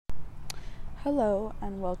Hello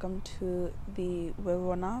and welcome to the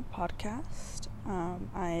Wivona podcast.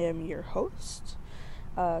 I am your host,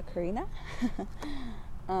 Karina.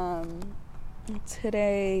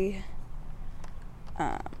 Today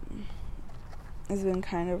has been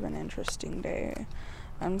kind of an interesting day.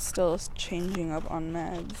 I'm still changing up on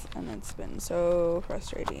meds and it's been so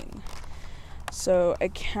frustrating. So I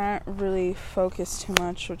can't really focus too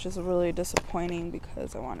much, which is really disappointing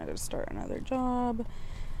because I wanted to start another job.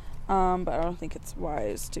 But I don't think it's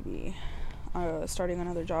wise to be starting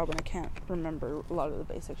another job when I can't remember a lot of the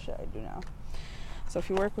basic shit I do now. So if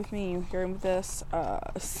you work with me, you hear this,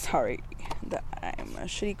 sorry that I'm a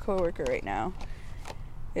shitty coworker right now.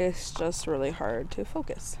 It's just really hard to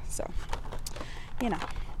focus. So, you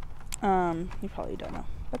probably don't know,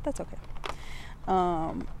 but that's okay.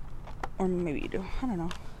 Or maybe you do. I don't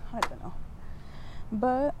know.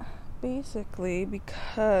 But basically,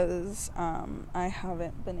 because I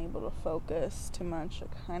haven't been able to focus too much, I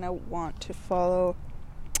kind of want to follow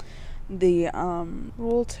the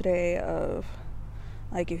rule today of,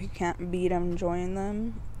 like, if you can't beat them, join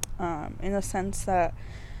them, in the sense that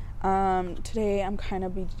today I'm kind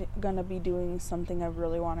of gonna be doing something I've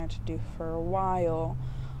really wanted to do for a while,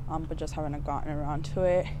 but just haven't gotten around to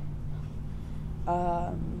it.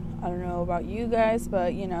 I don't know about you guys,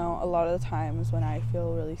 but a lot of the times when I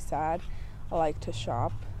feel really sad, I like to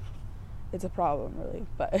shop. It's a problem, really,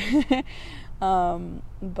 but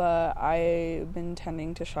but I've been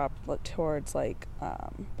tending to shop towards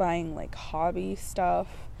buying hobby stuff.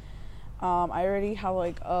 I already have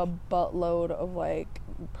a buttload of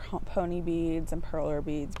pony beads and perler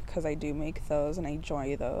beads because I do make those and I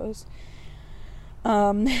enjoy those.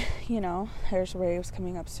 There's raves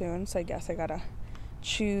coming up soon, so I guess I gotta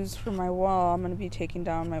choose for my wall. I'm gonna be taking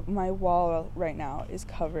down my wall right now is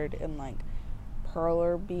covered in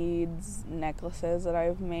perler beads, necklaces that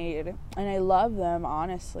I've made, and I love them,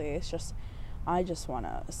 honestly. It's just I just want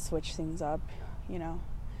to switch things up.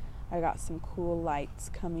 I got some cool lights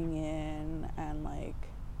coming in and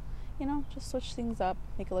just switch things up,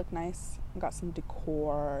 make it look nice. I got some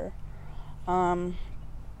decor, but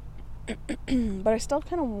I still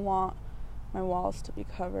kind of want my walls to be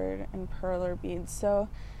covered in perler beads. So,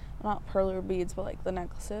 not perler beads, but the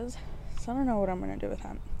necklaces. So I don't know what I'm going to do with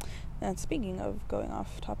them. And speaking of going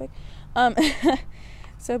off topic,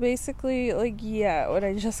 so basically, what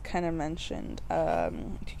I just kind of mentioned, if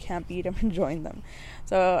you can't beat them, join them.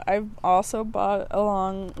 So I've also bought,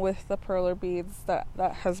 along with the perler beads, that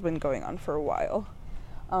has been going on for a while.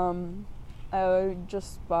 I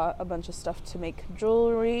just bought a bunch of stuff to make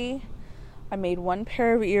jewelry. I made one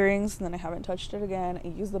pair of earrings, and then I haven't touched it again. I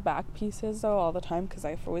use the back pieces, though, all the time, because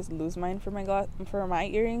I always lose mine for my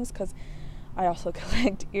earrings, because I also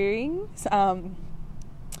collect earrings.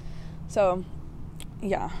 So,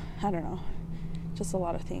 yeah, I don't know. Just a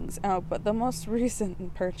lot of things. But the most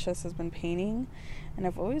recent purchase has been painting, and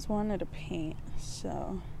I've always wanted to paint,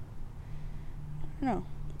 so, I don't know.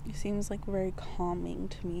 It seems very calming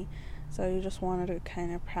to me. So I just wanted to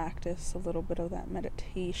kind of practice a little bit of that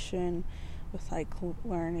meditation with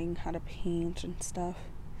learning how to paint and stuff.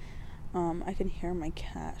 I can hear my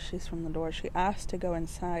cat. She's from the door. She asked to go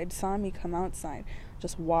inside, saw me come outside,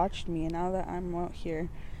 just watched me, and now that I'm out here,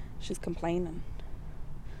 she's complaining.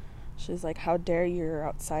 She's like, how dare you're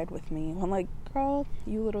outside with me? I'm like, girl,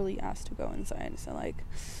 you literally asked to go inside. So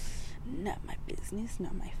not my business,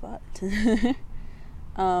 not my fault.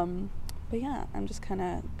 But yeah, I'm just kind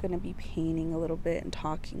of going to be painting a little bit and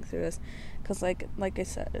talking through this. Because like I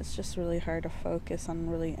said, it's just really hard to focus on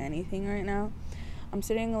really anything right now. I'm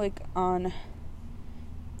sitting on...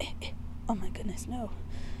 oh my goodness, no.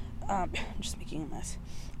 I'm just making a mess.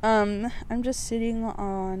 I'm just sitting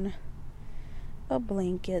on a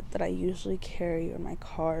blanket that I usually carry in my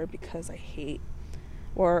car because I hate...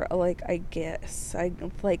 Or I guess I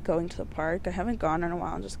like going to the park. I haven't gone in a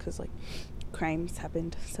while just because crimes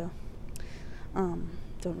happened, so...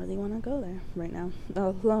 don't really want to go there right now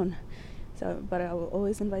alone. So, but I will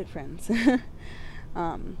always invite friends.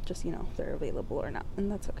 Just if they're available or not, and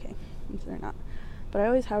that's okay if they're not. But I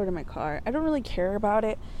always have it in my car. I don't really care about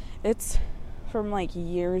it. It's from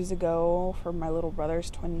years ago from my little brother's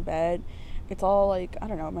twin bed. It's all I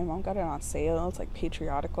don't know. My mom got it on sale. It's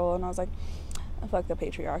patriarchal, and I was like, fuck the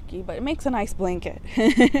patriarchy, but it makes a nice blanket.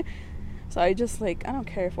 So I just I don't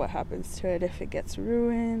care if what happens to it, if it gets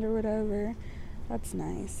ruined or whatever. That's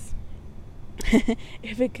nice.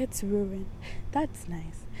 If it gets ruined, that's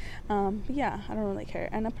nice. But yeah, I don't really care.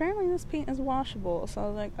 And apparently this paint is washable, so I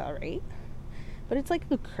was like, alright. But it's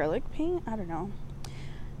acrylic paint. I don't know.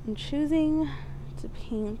 I'm choosing to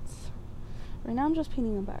paint. Right now I'm just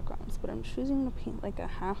painting the backgrounds, but I'm choosing to paint a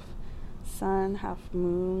half sun, half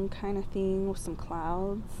moon kind of thing with some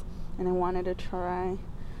clouds. And I wanted to try,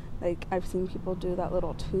 like, I've seen people do that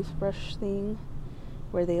little toothbrush thing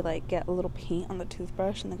where they like get a little paint on the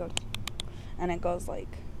toothbrush and they go, and it goes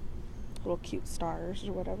like little cute stars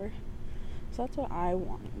or whatever. So that's what I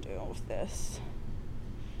want to do with this.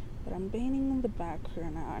 But I'm painting the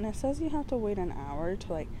background now, and it says you have to wait an hour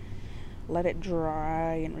to like let it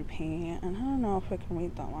dry and repaint, and I don't know if I can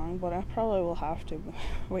wait that long, but I probably will have to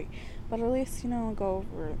wait. But at least, I'll go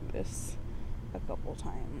over this a couple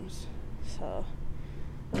times, so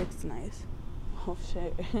it looks nice. Oh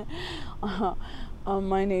shit.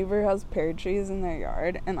 My neighbor has pear trees in their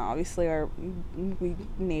yard, and obviously we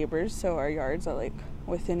neighbors, so our yards are like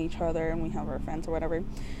within each other, and we have our fence or whatever.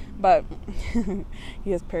 But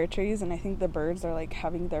he has pear trees, and I think the birds are like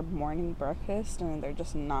having their morning breakfast, and they're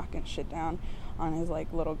just knocking shit down on his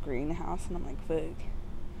like little greenhouse, and I'm like, fuck.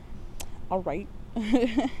 All right.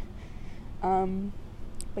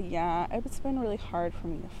 But yeah, it's been really hard for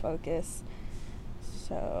me to focus.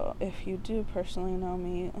 So if you do personally know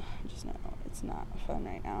me, just know it's not fun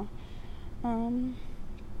right now. A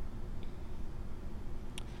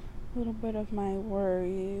little bit of my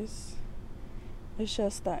worries. It's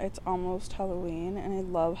just that it's almost Halloween, and I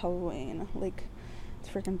love Halloween. Like, it's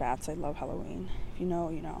freaking bats. I love Halloween. If you know,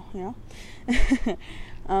 you know.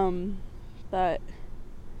 But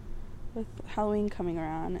with Halloween coming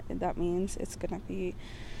around, that means it's gonna be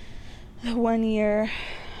the 1 year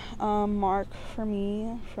mark for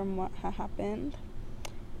me from what happened.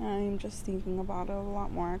 And I'm just thinking about it a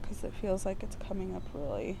lot more because it feels like it's coming up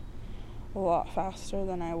really a lot faster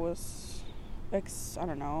than I was. I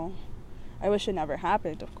don't know. I wish it never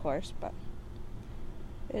happened, of course, but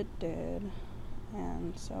it did.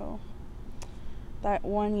 And so that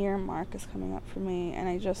 1 year mark is coming up for me, and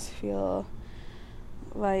I just feel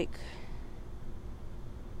like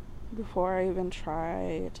before I even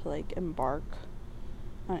try to like embark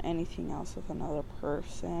on anything else with another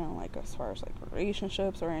person, like as far as like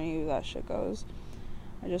relationships or any of that shit goes,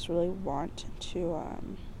 I just really want to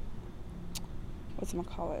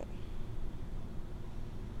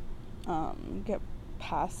get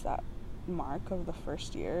past that mark of the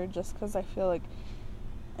first year, just because I feel like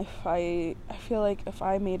if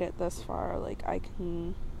I made it this far, like I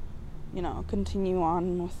can continue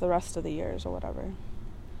on with the rest of the years or whatever.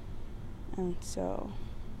 And so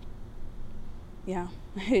yeah,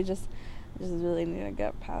 I just really need to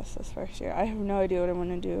get past this first year. I have no idea what I'm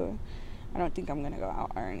going to do. I don't think I'm going to go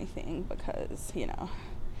out or anything because,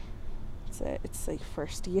 it's like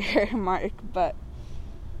first year mark. But,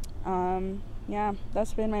 yeah,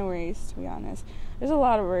 that's been my worries, to be honest. There's a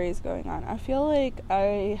lot of worries going on. I feel like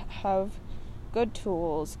I have good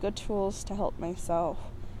tools to help myself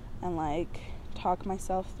and, like, talk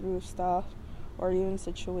myself through stuff or even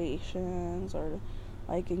situations or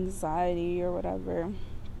like anxiety or whatever,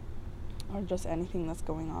 or just anything that's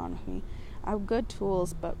going on with me. I have good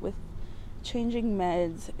tools, but with changing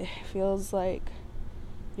meds, it feels like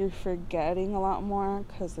you're forgetting a lot more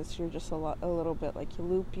because you're just a little bit like you're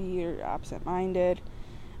loopy or absent-minded,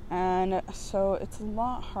 and so it's a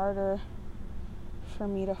lot harder for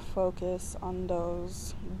me to focus on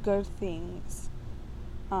those good things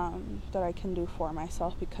that I can do for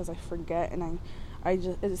myself because I forget, and it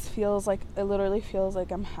literally feels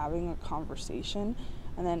like I'm having a conversation,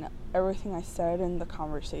 and then everything I said in the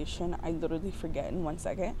conversation, I literally forget in 1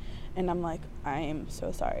 second, and I'm like, I am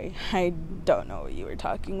so sorry. I don't know what you were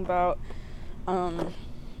talking about. And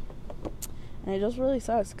it just really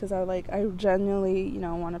sucks because I genuinely,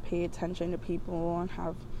 want to pay attention to people and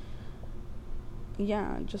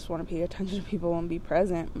just want to pay attention to people and be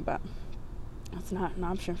present, but it's not an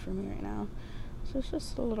option for me right now. So it's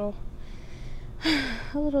just a little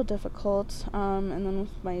difficult, and then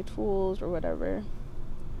with my tools or whatever,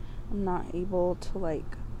 I'm not able to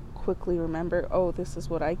like quickly remember, oh, this is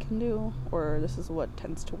what I can do, or this is what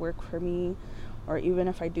tends to work for me, or even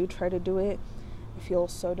if I do try to do it, I feel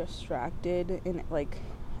so distracted in like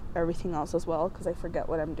everything else as well because I forget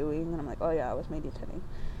what I'm doing, and I'm like, oh yeah, I was meditating,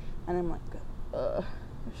 and I'm like,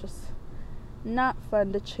 it's just not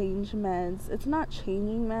fun to change meds. It's not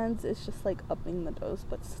changing meds, it's just like upping the dose,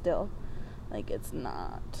 but still, like, it's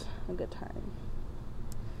not a good time.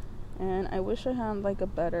 And I wish I had like a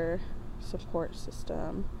better support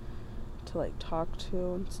system to like talk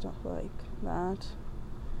to and stuff like that.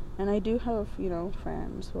 And I do have,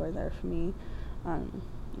 friends who are there for me, a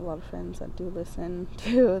lot of friends that do listen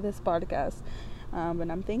to this podcast,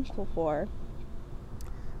 and I'm thankful for.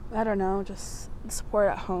 I don't know, just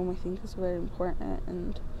support at home I think is very important,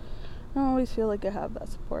 and I don't always feel like I have that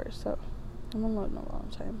support, so I'm alone a lot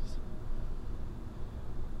of times.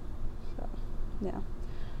 yeah,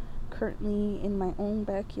 currently in my own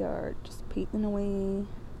backyard, just painting away,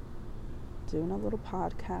 doing a little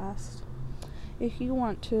podcast. If you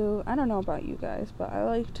want to, I don't know about you guys, but I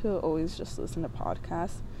like to always just listen to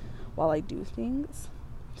podcasts while I do things.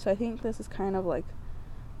 So I think this is kind of like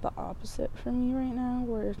the opposite for me right now,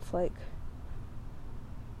 where it's like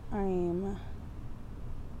I'm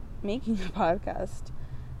making a podcast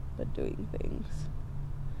but doing things.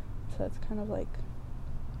 So it's kind of like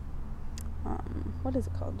what is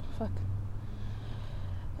it called? Fuck.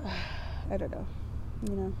 I don't know.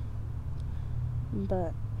 You know.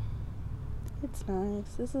 But it's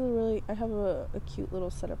nice. This is I have a cute little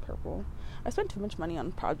set of purple. I spend too much money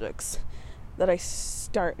on projects that I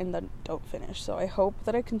start and then don't finish. So I hope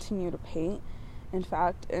that I continue to paint. In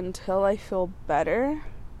fact, until I feel better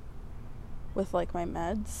with like my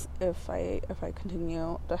meds, if I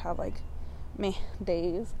continue to have like meh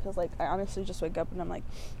days, because like I honestly just wake up and I'm like,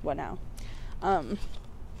 what now? I'm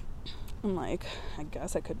like, I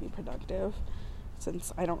guess I could be productive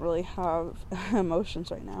since I don't really have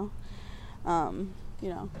emotions right now. You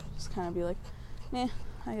know, just kind of be like, meh,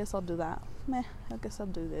 I guess I'll do that. Meh, I guess I'll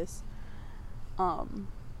do this.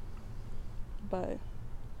 But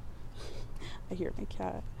I hear my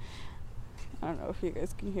cat. I don't know if you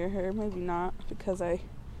guys can hear her. Maybe not, because I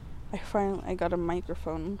finally got a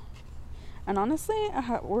microphone. And honestly,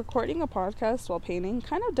 recording a podcast while painting,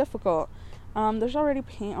 kind of difficult. There's already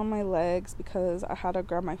paint on my legs because I had to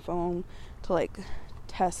grab my phone to like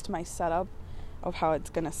test my setup of how it's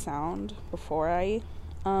gonna sound before I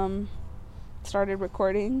started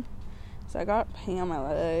recording. So I got paint on my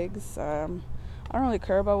legs. I don't really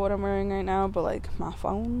care about what I'm wearing right now, but like my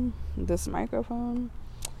phone, this microphone,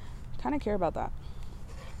 kind of care about that.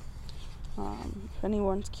 If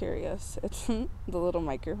anyone's curious, it's the little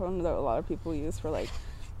microphone that a lot of people use for like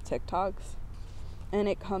TikToks, and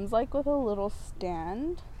it comes like with a little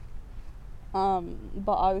stand, but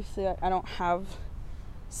obviously I don't have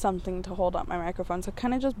something to hold up my microphone, so I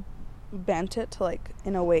kind of just bent it to like,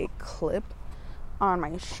 in a way, clip on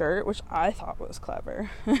my shirt, which I thought was clever.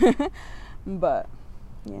 But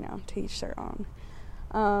you know, to each their own.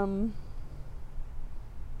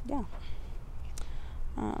 Yeah.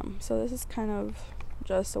 So this is kind of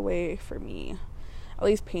just a way for me, at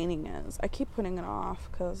least painting is. I keep putting it off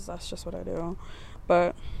because that's just what I do,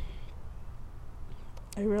 but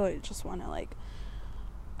I really just want to like,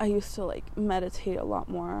 I used to like meditate a lot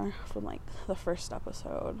more from like the first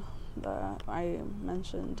episode that I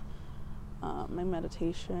mentioned, my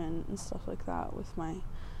meditation and stuff like that with my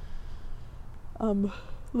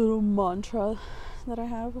little mantra that I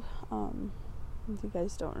have. If you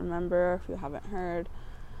guys don't remember, if you haven't heard,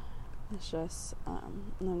 it's just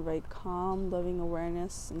invite calm, loving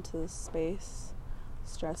awareness into the space.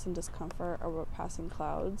 Stress and discomfort are what passing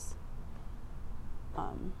clouds.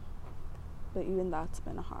 But even that's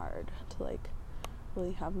been hard to like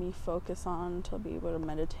really have me focus on, to be able to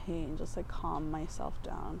meditate and just like calm myself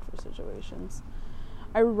down for situations.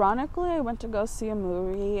 Ironically, I went to go see a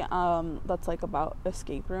movie that's like about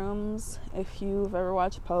escape rooms. If you've ever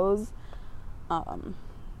watched Pose,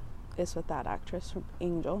 it's with that actress from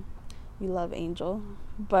Angel. We love Angel.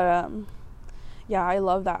 But yeah, I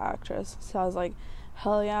love that actress. So I was like,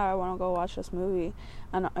 hell yeah, I want to go watch this movie.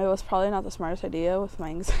 And it was probably not the smartest idea with my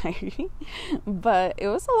anxiety, but it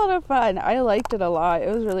was a lot of fun. I liked it a lot.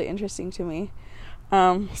 It was really interesting to me.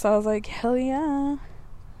 So I was like, hell yeah,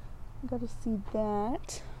 I gotta see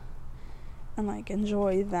that and like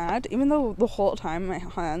enjoy that, even though the whole time my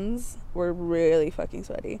hands were really fucking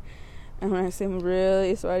sweaty. And when I say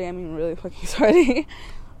really sweaty, I mean really fucking sweaty.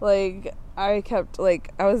 Like, I kept,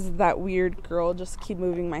 like, I was that weird girl, just keep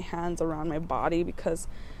moving my hands around my body because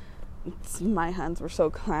my hands were so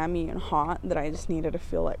clammy and hot that I just needed to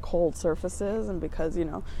feel, like, cold surfaces. And because, you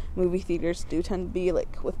know, movie theaters do tend to be,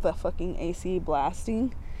 like, with the fucking AC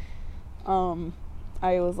blasting, I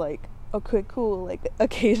was like, okay, cool. Like,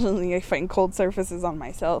 occasionally I find cold surfaces on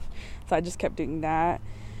myself. So I just kept doing that.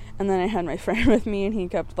 And then I had my friend with me, and he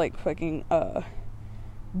kept, like, fucking,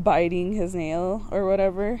 biting his nail or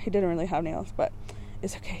whatever. He didn't really have nails, but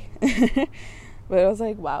it's okay. But I was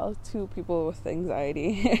like, wow, two people with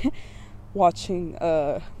anxiety watching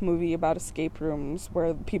a movie about escape rooms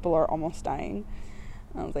where people are almost dying.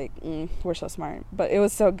 I was like, we're so smart. But it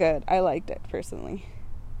was so good. I liked it personally.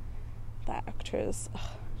 That actress,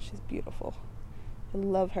 she's beautiful. I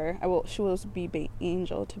love her. She will be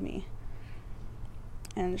Angel to me.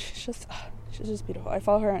 And she's just beautiful. I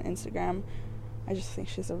follow her on Instagram. I just think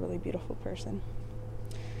she's a really beautiful person.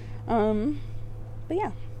 But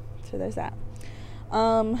yeah, so there's that.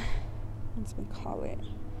 Let's call it.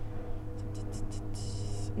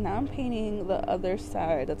 now I'm painting the other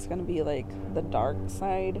side that's going to be like the dark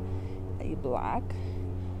side a black,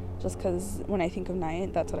 just because when I think of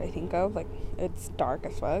night, that's what I think of, like it's dark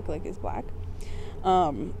as fuck, like it's black.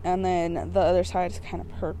 And then the other side is kind of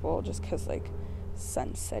purple, just because like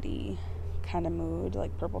sunset-y kind of mood,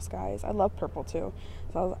 like purple skies. I love purple too,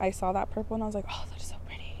 so I saw that purple and I was like, oh, that's so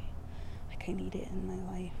pretty, like I need it in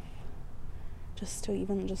my life, just to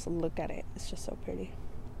even just look at it. It's just so pretty.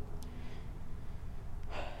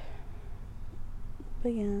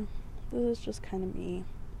 But yeah, this is just kind of me,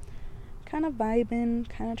 kind of vibing,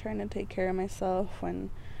 kind of trying to take care of myself when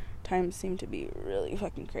times seem to be really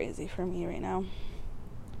fucking crazy for me right now.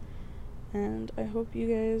 And I hope you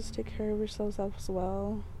guys take care of yourselves as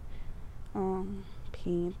well.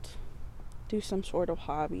 Paint, do some sort of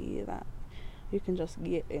hobby that you can just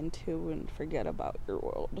get into and forget about your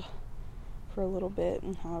world for a little bit,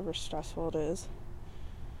 and however stressful it is.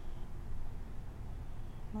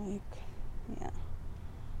 Like, yeah.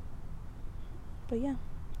 But yeah,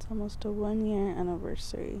 it's almost a 1-year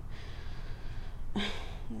anniversary.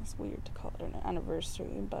 It's weird to call it an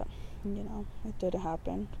anniversary, but you know, it did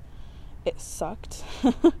happen. It sucked.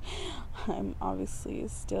 I'm obviously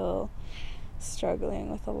still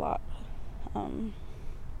struggling with a lot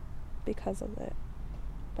because of it,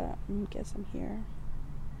 but I guess I'm here.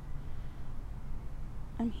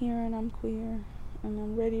 I'm here and I'm queer and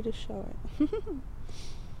I'm ready to show it.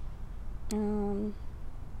 I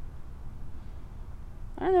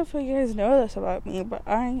don't know if you guys know this about me, but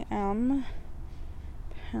I am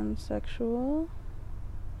pansexual.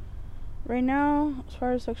 Right now, as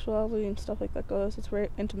far as sexuality and stuff like that goes,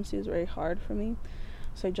 intimacy is very hard for me,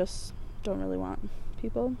 so I just don't really want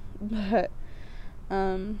people. But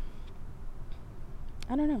I don't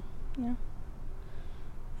know. Yeah,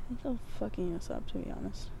 I think I'm fucking this up, to be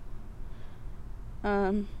honest.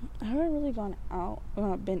 I haven't really been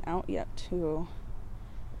out yet to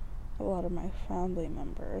a lot of my family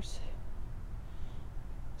members,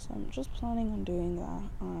 so I'm just planning on doing that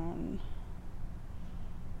on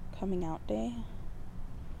coming out day.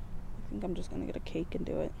 I think I'm just gonna get a cake and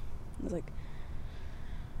do it. It's like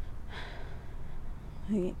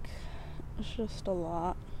it's just a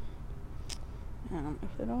lot.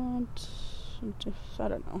 If they don't, I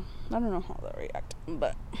don't know how they'll react,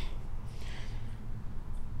 but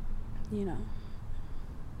you know,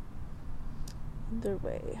 either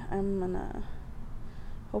way, I'm gonna,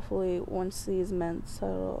 hopefully once these men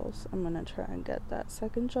settles, I'm gonna try and get that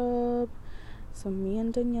second job so me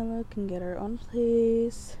and Daniela can get our own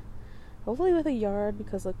place, hopefully with a yard,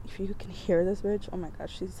 because like, if you can hear this bitch, oh my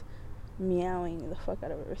gosh, she's meowing the fuck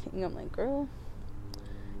out of everything. I'm like, girl,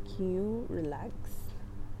 can you relax?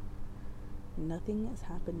 Nothing is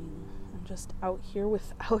happening. I'm just out here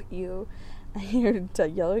without you, and you're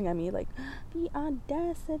yelling at me like, the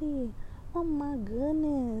audacity, oh my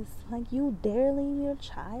goodness, like, you dare leave your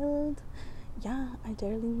child? Yeah, I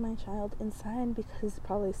dare leave my child inside because it's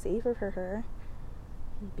probably safer for her.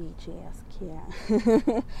 Beachy ass cat.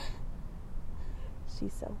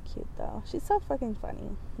 She's so cute though. She's so fucking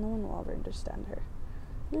funny. No one will ever understand her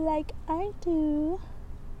like I do.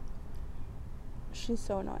 She's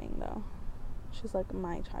so annoying though. She's like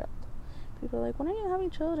my child. People are like, when are you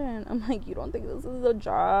having children? I'm like, you don't think this is a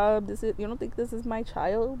job? You don't think this is my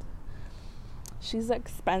child? She's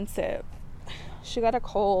expensive. She got a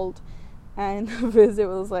cold, and the visit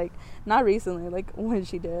was like, not recently, like when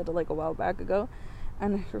she did, like a while back ago,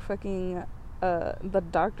 and her fucking the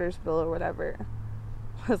doctor's bill or whatever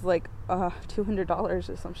was like $200 or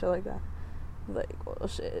some shit like that. Like, well,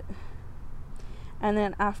 shit. And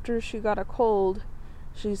then after she got a cold,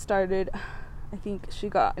 she started, I think she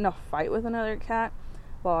got in a fight with another cat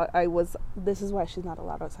while this is why she's not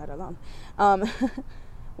allowed outside alone,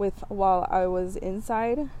 while I was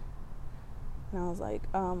inside, and I was like,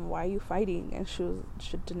 why are you fighting? And she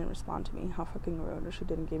didn't respond to me. How fucking rude. Or she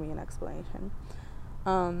didn't give me an explanation.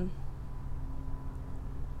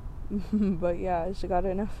 But yeah, she got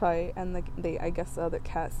in a fight, and I guess the other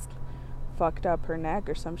cats fucked up her neck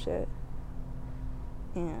or some shit,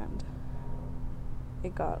 and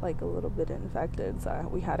it got like a little bit infected, so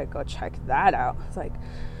we had to go check that out. It's like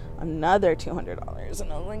another $200,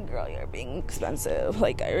 and I was like, girl, you're being expensive.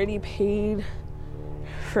 Like, I already paid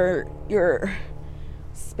for your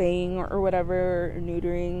spaying or whatever, or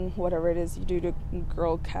neutering, whatever it is you do to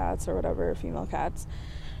girl cats or whatever, female cats,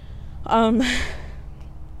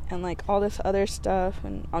 and like all this other stuff,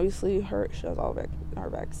 and obviously she has all our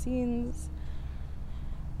vaccines.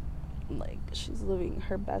 Like, she's living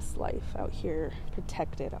her best life out here,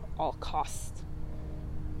 protected at all costs,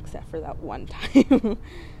 except for that one time.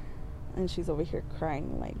 And she's over here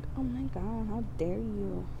crying like, oh my god, how dare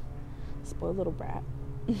you, spoiled little brat.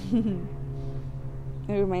 It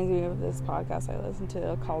reminds me of this podcast I listened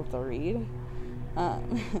to called The Read.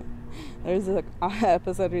 There's an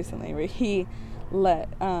episode recently where he let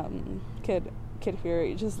Kid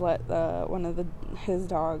Fury just let one of his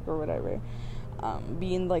dog or whatever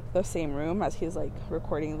be in like the same room as he's like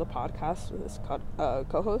recording the podcast with his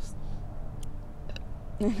co-host.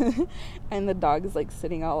 And the dog is like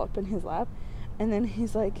sitting all up in his lap, and then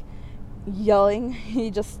he's like yelling.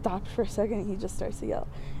 He just stopped for a second. He just starts to yell,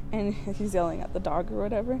 and he's yelling at the dog or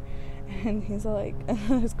whatever. And he's like,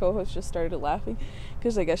 his co-host just started laughing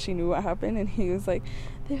because I guess she knew what happened, and he was like,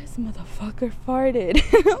 "This motherfucker farted."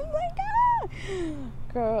 I'm like, ah!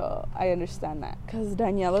 Girl, I understand that because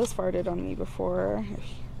Daniela's farted on me before.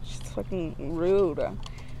 She's fucking rude.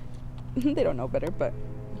 They don't know better, but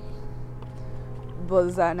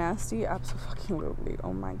was that nasty? Absolutely.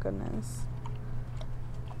 Oh my goodness.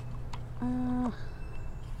 I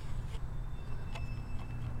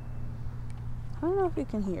don't know if you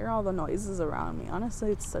can hear all the noises around me. Honestly,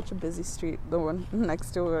 it's such a busy street, the one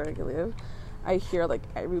next to where I live. I hear like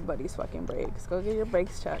everybody's fucking brakes. Go get your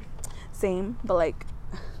brakes checked. Same, but like,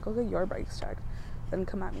 go get your brakes checked. Then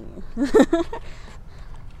come at me.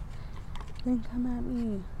 Then come at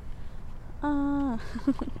me. Oh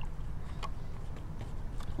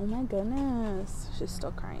my goodness. She's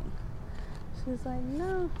still crying. She's like,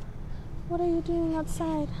 no. What are you doing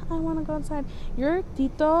outside? I want to go outside. Your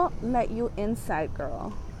Tito let you inside,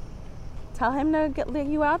 girl. Tell him to let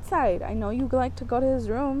you outside. I know you like to go to his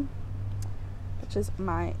room, which is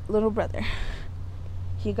my little brother.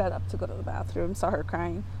 He got up to go to the bathroom, saw her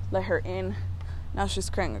crying, let her in. Now she's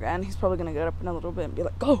crying again. He's probably going to get up in a little bit and be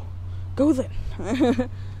like, go then.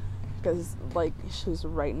 Because, like, she's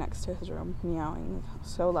right next to his room, meowing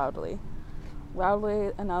so loudly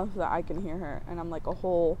enough that I can hear her, and I'm like a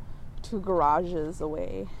whole 2 garages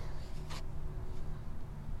away.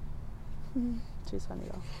 She's funny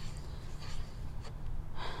though.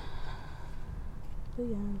 But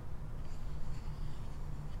yeah.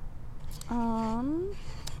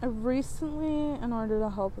 Recently, in order to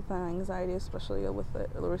help with my anxiety, especially with it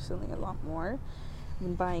recently a lot more, I've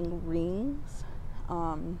been buying rings.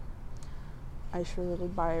 I should really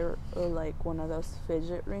buy like one of those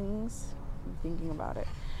fidget rings. I'm thinking about it,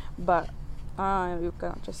 but we've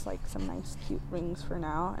got just like some nice cute rings for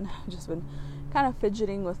now, and I've just been kind of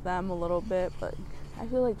fidgeting with them a little bit, but I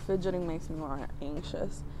feel like fidgeting makes me more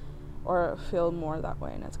anxious or feel more that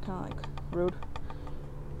way, and it's kind of like rude.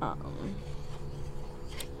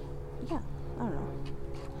 Yeah, I don't know.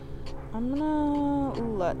 I'm gonna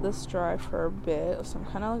let this dry for a bit, so I'm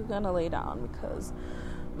kind of gonna lay down because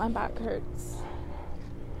my back hurts.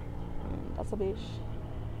 That's a bitch.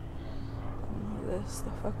 Move this the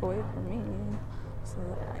fuck away from me so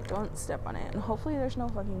that I don't step on it. And hopefully there's no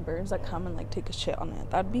fucking birds that come and like take a shit on it.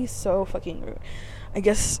 That'd be so fucking rude. I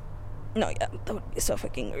guess, no, yeah, that would be so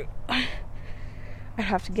fucking rude. I'd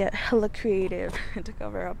have to get hella creative to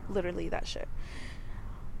cover up literally that shit.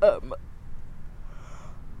 The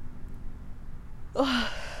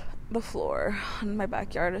floor in my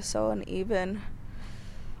backyard is so uneven.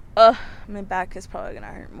 My back is probably gonna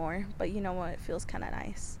hurt more, but you know what? It feels kind of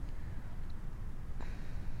nice.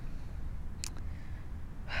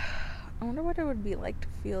 I wonder what it would be like to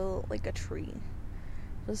feel like a tree.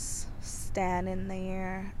 Just standing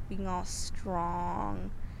there, being all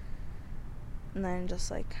strong, and then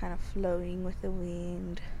just like kind of floating with the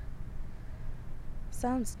wind.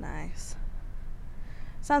 Sounds nice.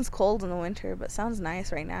 Sounds cold in the winter, but sounds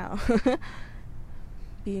nice right now.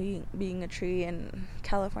 Being a tree in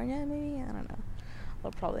California, maybe? I don't know.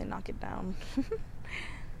 I'll probably knock it down.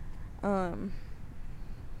 But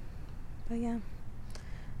yeah.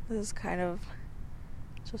 This is kind of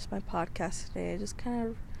just my podcast today. Just kind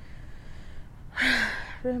of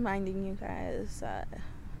reminding you guys that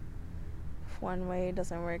if one way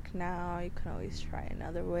doesn't work now, you can always try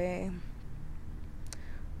another way.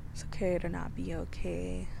 It's okay to not be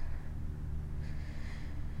okay.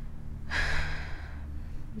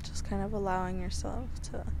 Just kind of allowing yourself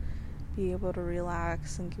to be able to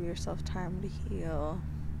relax and give yourself time to heal.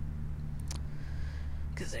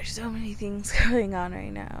 Because there's so many things going on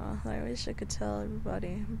right now that I wish I could tell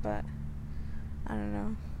everybody, but I don't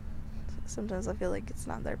know. Sometimes I feel like it's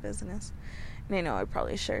not their business. And I know I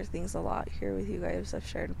probably share things a lot here with you guys. I've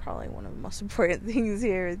shared probably one of the most important things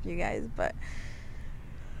here with you guys, but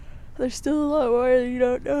there's still a lot more that you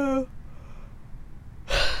don't know.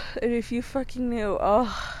 And if you fucking knew,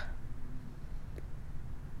 oh,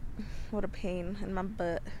 what a pain in my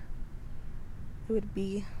butt it would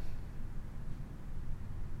be.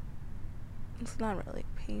 It's not really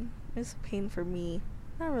pain. It's pain for me.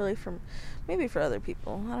 Not really maybe for other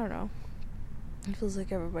people. I don't know. It feels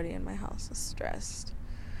like everybody in my house is stressed.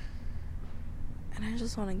 And I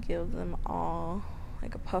just want to give them all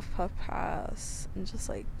like a puff pass and just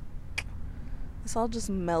like, let's all just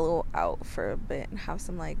mellow out for a bit and have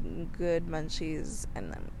some like good munchies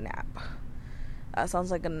and then nap. That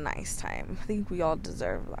sounds like a nice time. I think we all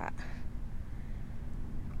deserve that.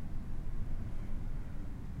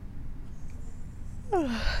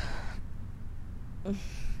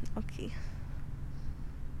 Okay.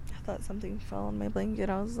 I thought something fell on my blanket.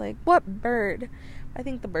 I was like, what bird? I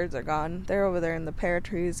think the birds are gone. They're over there in the pear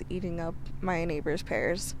trees eating up my neighbor's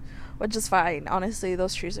pears, which is fine. Honestly,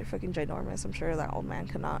 those trees are fucking ginormous. I'm sure that old man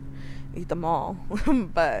cannot eat them all.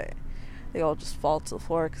 But they all just fall to the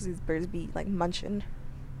floor because these birds be like munching.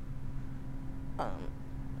 But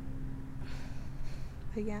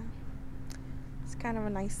yeah, it's kind of a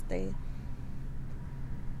nice day.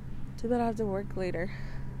 Too bad I have to work later.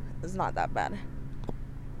 It's not that bad.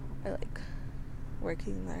 I like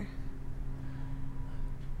working there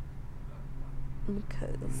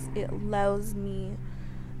because it allows me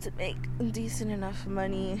to make decent enough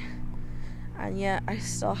money, and yet I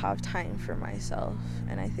still have time for myself,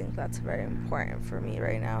 and I think that's very important for me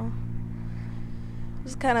right now.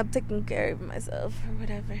 Just kind of taking care of myself or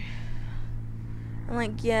whatever. I'm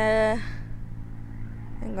like, yeah,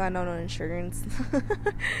 I ain't got no insurance.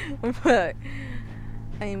 But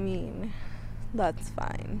I mean, that's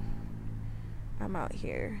fine. I'm out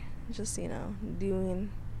here just, doing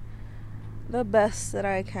the best that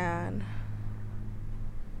I can,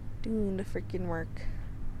 doing the freaking work,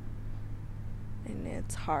 and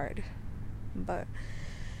it's hard, but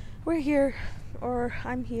we're here, or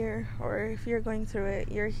I'm here, or if you're going through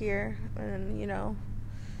it, you're here, and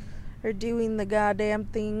you're doing the goddamn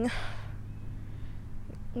thing.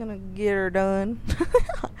 I'm gonna get her done.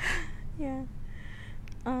 Yeah.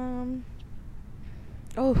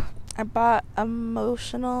 I bought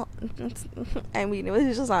emotional. I mean, it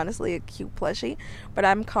was just honestly a cute plushie, but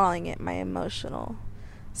I'm calling it my emotional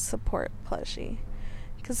support plushie.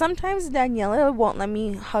 Because sometimes Daniela won't let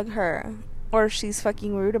me hug her, or she's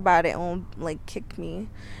fucking rude about it and won't like kick me.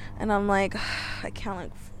 And I'm like, I can't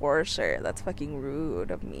like force her. That's fucking rude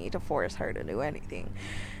of me to force her to do anything.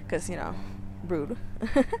 Because, rude.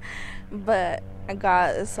 But I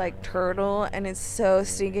got this like turtle, and it's so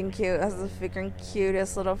stinking cute. It has the freaking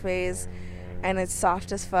cutest little face, and it's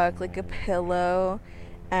soft as fuck, like a pillow,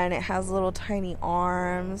 and it has little tiny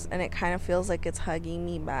arms, and it kind of feels like it's hugging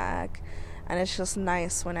me back. And it's just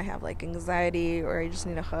nice when I have like anxiety or I just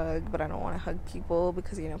need a hug, but I don't want to hug people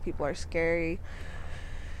because people are scary.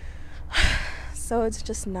 So it's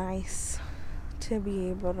just nice to be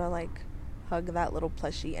able to like hug that little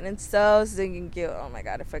plushie, and it's so stinking cute. Oh my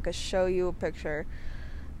god, if I could show you a picture,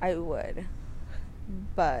 I would.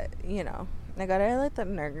 But I got it at the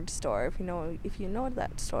nerd store. If you know what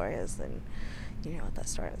that store is, then you know what that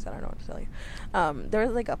store is. I don't know what to tell you. There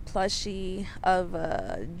was like a plushie of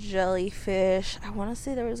a jellyfish. I want to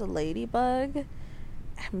say there was a ladybug and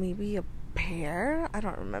maybe a bear. I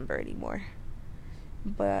don't remember anymore,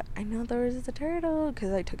 but I know there was a turtle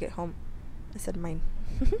because I took it home. I said mine.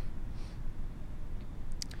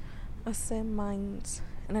 I said mine,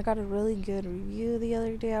 and I got a really good review the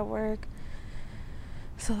other day at work,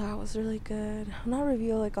 so that was really good. Not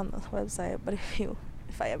review like on the website, but if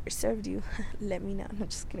I ever served you, let me know. No,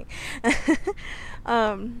 just kidding.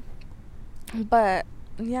 But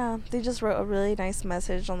yeah, they just wrote a really nice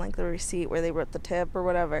message on like the receipt where they wrote the tip or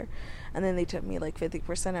whatever, and then they tipped me like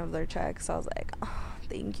 50% of their check. So I was like, oh,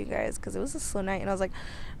 thank you guys, because it was a slow night, and I was like,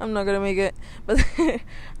 I'm not gonna make it, but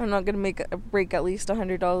I'm not gonna break at least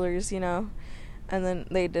 $100, And then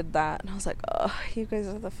they did that, and I was like, oh, you guys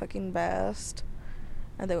are the fucking best.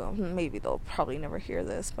 And maybe they'll probably never hear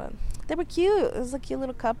this, but they were cute. It was a cute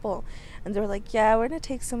little couple, and they were like, yeah, we're gonna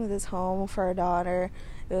take some of this home for our daughter.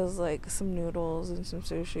 It was like some noodles and some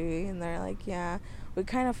sushi, and they're like, yeah, we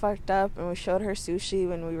kind of fucked up, and we showed her sushi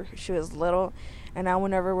when she was little, and now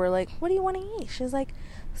whenever we're like, what do you want to eat, she's like,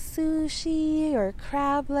 sushi or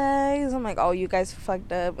crab legs. I'm like, oh, you guys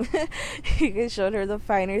fucked up. You guys showed her the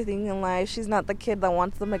finer thing in life. She's not the kid that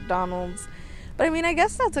wants the McDonald's. But I mean, I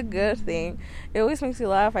guess that's a good thing. It always makes me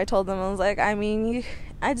laugh. I told them, I was like, I mean,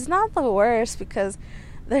 it's not the worst because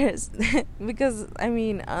there's that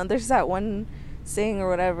one saying or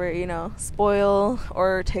whatever, spoil,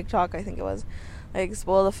 or TikTok, I think it was, like,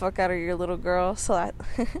 spoil the fuck out of your little girl so that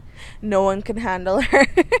no one can handle her.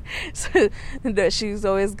 So that she's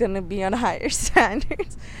always gonna be on higher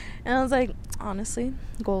standards. And I was like, honestly,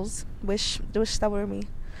 goals, wish that were me.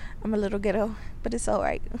 I'm a little ghetto, but it's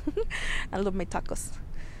alright. I love my tacos.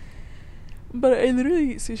 But I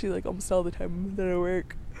literally eat sushi like almost all the time that I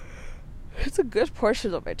work. It's a good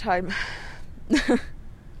portion of my time. I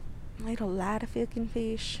eat a lot of fucking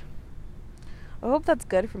fish. I hope that's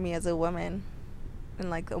good for me as a woman. And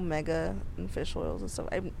like omega and fish oils and stuff.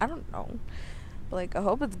 I don't know. But like I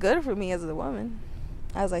hope it's good for me as a woman.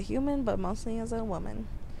 As a human, but mostly as a woman.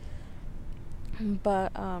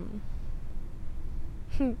 But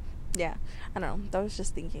yeah, I don't know. I was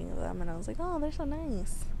just thinking of them and I was like, oh, they're so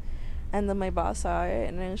nice. And then my boss saw it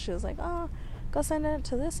and then she was like, oh, go send it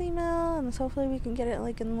to this email and hopefully we can get it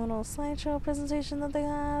like in the little slideshow presentation that they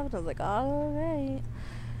have. And I was like, alright,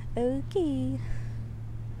 okay.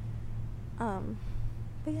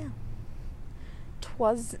 But yeah,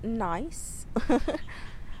 'twas nice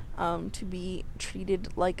to be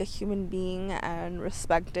treated like a human being and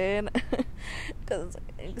respected, because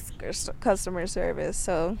it's customer service.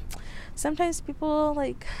 So sometimes people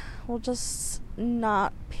like will just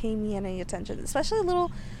not pay me any attention, especially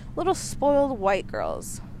little spoiled white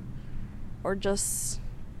girls, or just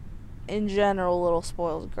in general little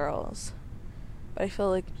spoiled girls. But I feel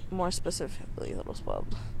like more specifically little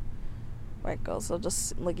spoiled white girls will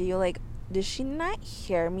just look at you like, did she not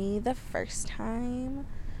hear me the first time?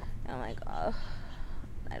 And I'm like, oh,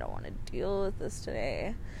 I don't want to deal with this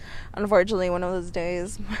today. Unfortunately, one of those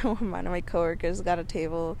days, one of my coworkers got a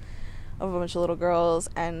table of a bunch of little girls,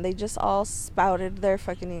 and they just all spouted their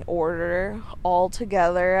fucking order all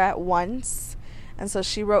together at once. And so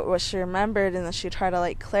she wrote what she remembered, and then she tried to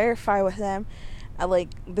like clarify with them, like,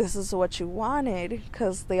 this is what you wanted,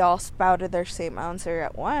 because they all spouted their same answer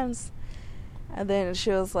at once. And then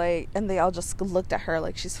she was like, and they all just looked at her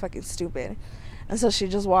like she's fucking stupid. And so she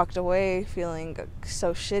just walked away feeling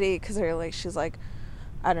so shitty, because she's like,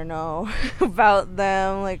 I don't know about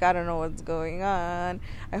them, like, I don't know what's going on,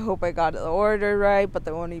 I hope I got the order right, but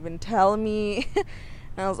they won't even tell me. And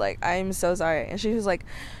I was like, I'm so sorry. And she was like,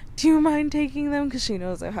 do you mind taking them? Because she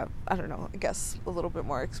knows I have, I don't know, I guess a little bit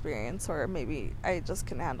more experience, or maybe I just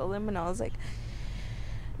can handle them. And I was like,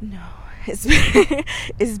 no,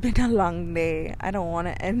 it's been a long day. I don't want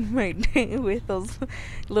to end my day with those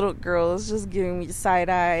little girls just giving me side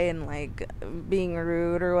eye and like being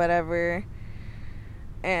rude or whatever.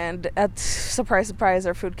 And surprise, surprise,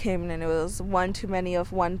 our food came in and it was one too many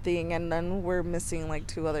of one thing, and then we're missing like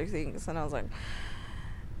two other things. And I was like,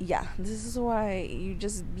 yeah, this is why you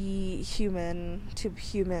just be human to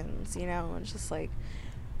humans, you know? It's just like,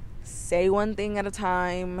 say one thing at a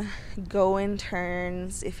time, go in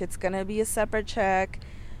turns. If it's gonna be a separate check,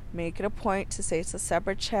 make it a point to say it's a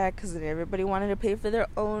separate check, because then everybody wanted to pay for their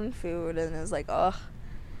own food, and it's like, ugh.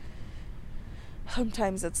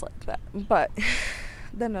 Sometimes it's like that, but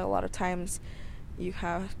then a lot of times you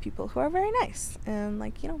have people who are very nice and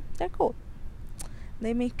like, you know, they're cool.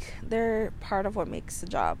 They're part of what makes the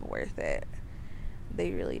job worth it.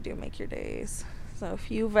 They really do make your days. So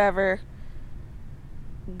if you've ever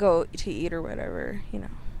go to eat or whatever, you know,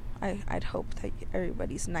 I'd hope that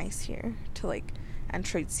everybody's nice here to like, and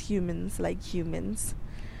treats humans like humans,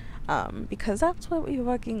 because that's what we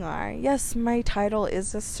fucking are. Yes, my title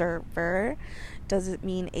is a server, doesn't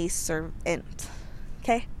mean a servant.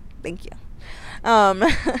 Okay, thank you.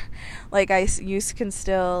 Like, you can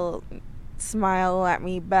still smile at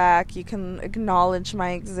me back, you can acknowledge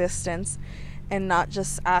my existence and not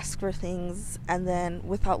just ask for things and then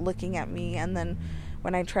without looking at me, and then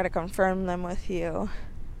when I try to confirm them with you,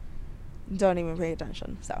 don't even pay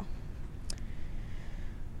attention. So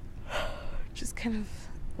just kind of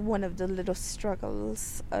one of the little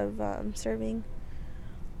struggles of serving.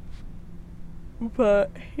 But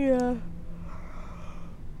yeah,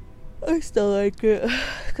 I still like it,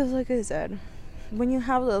 because like I said, when you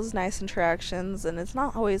have those nice interactions, and it's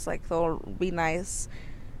not always like they'll be nice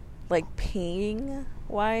like paying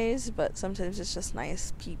wise, but sometimes it's just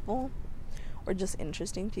nice people or just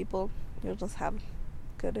interesting people, you'll just have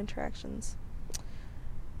good interactions,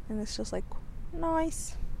 and it's just like,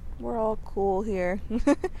 nice, we're all cool here.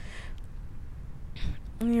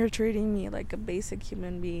 And you're treating me like a basic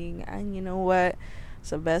human being, and you know what, it's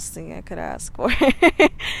the best thing I could ask for.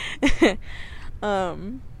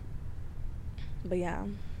 But yeah,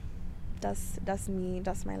 that's me,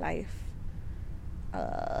 that's my life.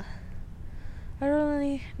 I don't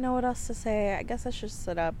really know what else to say. I guess I should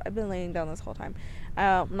sit up. I've been laying down this whole time.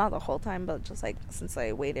 Not the whole time, but just like since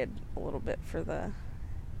I waited a little bit for the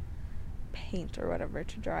paint or whatever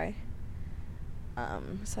to dry.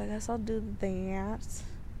 So I guess I'll do that.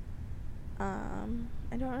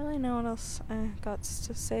 I don't really know what else I got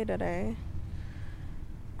to say today.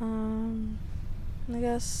 I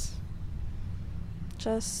guess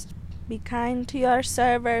just Be kind to your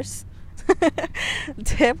servers.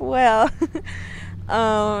 Tip well.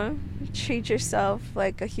 Treat yourself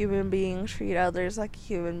like a human being. Treat others like a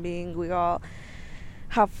human being. We all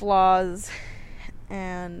have flaws,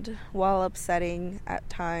 and while upsetting at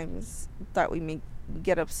times that we may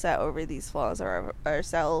get upset over these flaws or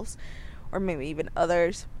ourselves or maybe even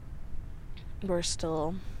others, we're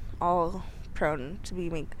still all prone to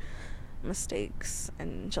make mistakes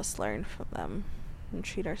and just learn from them and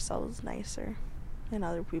treat ourselves nicer than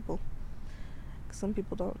other people. Some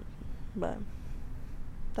people don't, but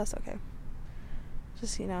that's okay.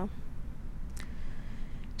 Just,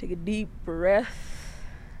 take a deep breath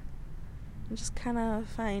and just kind of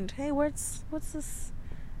find, hey, what's this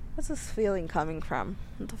feeling coming from?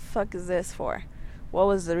 What the fuck is this for? What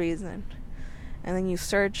was the reason? And then you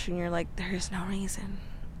search and you're like, there is no reason.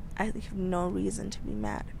 I have no reason to be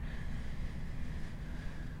mad.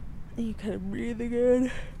 And you kind of breathe again.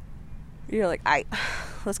 You're like,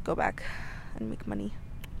 let's go back and make money.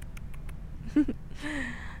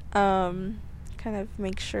 Kind of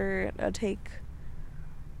make sure to take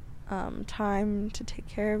time to take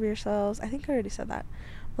care of yourselves. I think I already said that.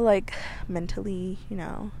 But like mentally,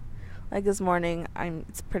 like this morning,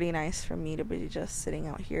 it's pretty nice for me to be just sitting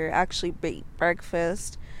out here. Actually ate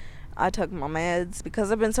breakfast. I took my meds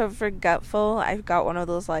because I've been so forgetful. I've got one of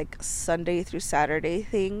those like Sunday through Saturday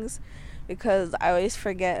things, because I always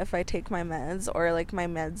forget if I take my meds, or like my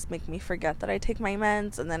meds make me forget that I take my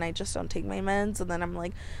meds, and then I just don't take my meds, and then I'm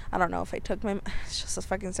like, I don't know if I took it's just a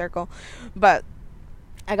fucking circle. But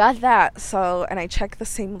I got that, and I check the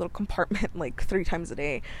same little compartment like 3 times a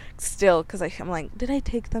day still, because I'm like, did I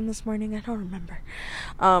take them this morning? I don't remember.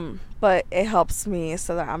 But it helps me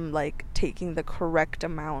so that I'm like taking the correct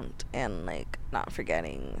amount and like not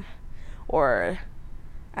forgetting or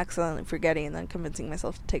accidentally forgetting and then convincing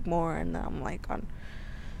myself to take more, and then I'm like on,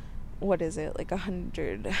 what is it, like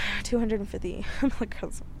 100, 250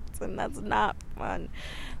 milligrams, and that's not fun.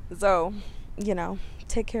 So,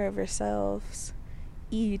 take care of yourselves.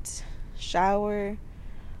 Eat, shower,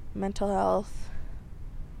 mental health,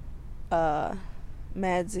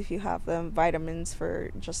 meds if you have them, vitamins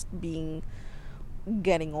for just getting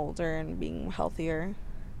older and being healthier.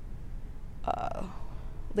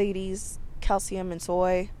 Ladies, calcium and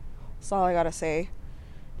soy. That's all I gotta say.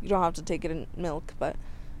 You don't have to take it in milk, but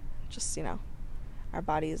just, our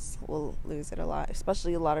bodies will lose it a lot,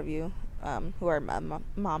 especially a lot of you who are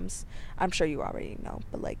moms. I'm sure you already know,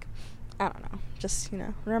 but like, I don't know, just,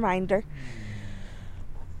 reminder.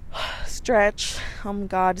 Stretch. Oh my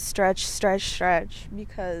God, stretch,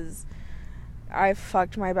 because I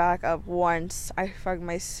fucked my back up once. I fucked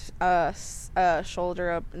my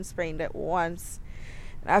shoulder up and sprained it once,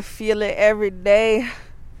 and I feel it every day.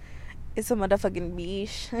 It's a motherfucking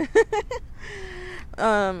beach.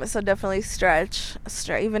 So definitely stretch.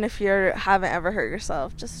 Even if you haven't ever hurt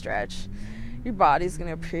yourself, just stretch. Your body's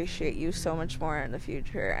gonna appreciate you so much more in the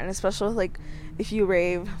future, and especially like if you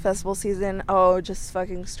rave festival season, just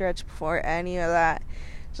fucking stretch before any of that.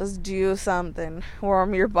 Just do something,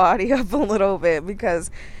 warm your body up a little bit,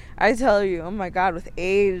 because I tell you, oh my God, with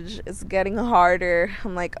age it's getting harder.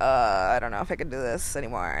 I'm like, I don't know if I can do this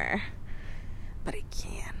anymore, but I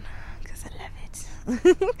can, because I love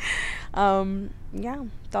it. Yeah,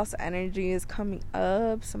 Thoughts Energy is coming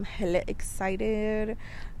up, so I'm hella excited.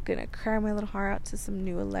 Gonna cry my little heart out to some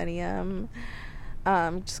new millennium.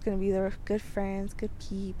 Just gonna be there, good friends, good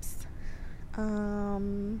peeps.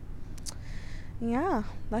 Yeah,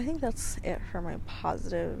 I think that's it for my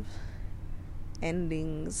positive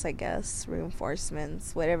endings, I guess,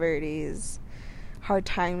 reinforcements, whatever it is. Hard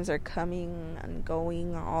times are coming and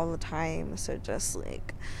going all the time, so just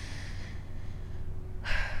like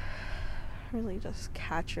really just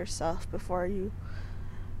catch yourself before you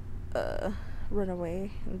run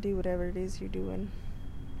away and do whatever it is you're doing.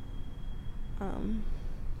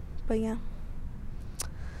 But yeah,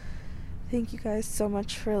 thank you guys so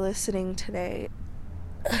much for listening today.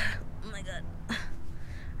 Oh my God,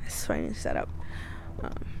 I swear I need to set up.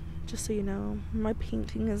 Just so you know, my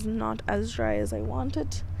painting is not as dry as I want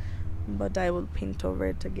it, but I will paint over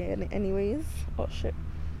it again anyways. Oh shit,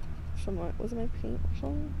 was my paint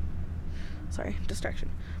showing? Sorry, distraction.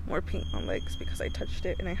 More paint on legs because I touched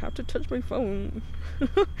it and I have to touch my phone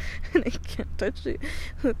and I can't touch it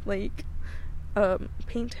with like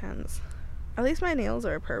paint hands. At least my nails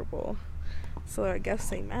are purple, so I guess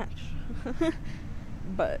they match.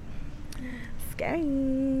 But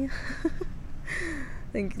scary.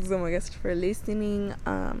 Thank you so much for listening.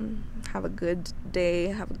 Have a good day,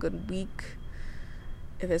 have a good week.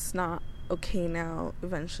 If it's not okay now,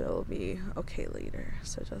 eventually it'll be okay later,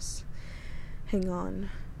 so just hang on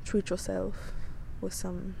treat yourself with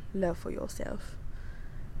some love for yourself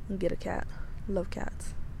and get a cat. Love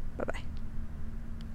cats.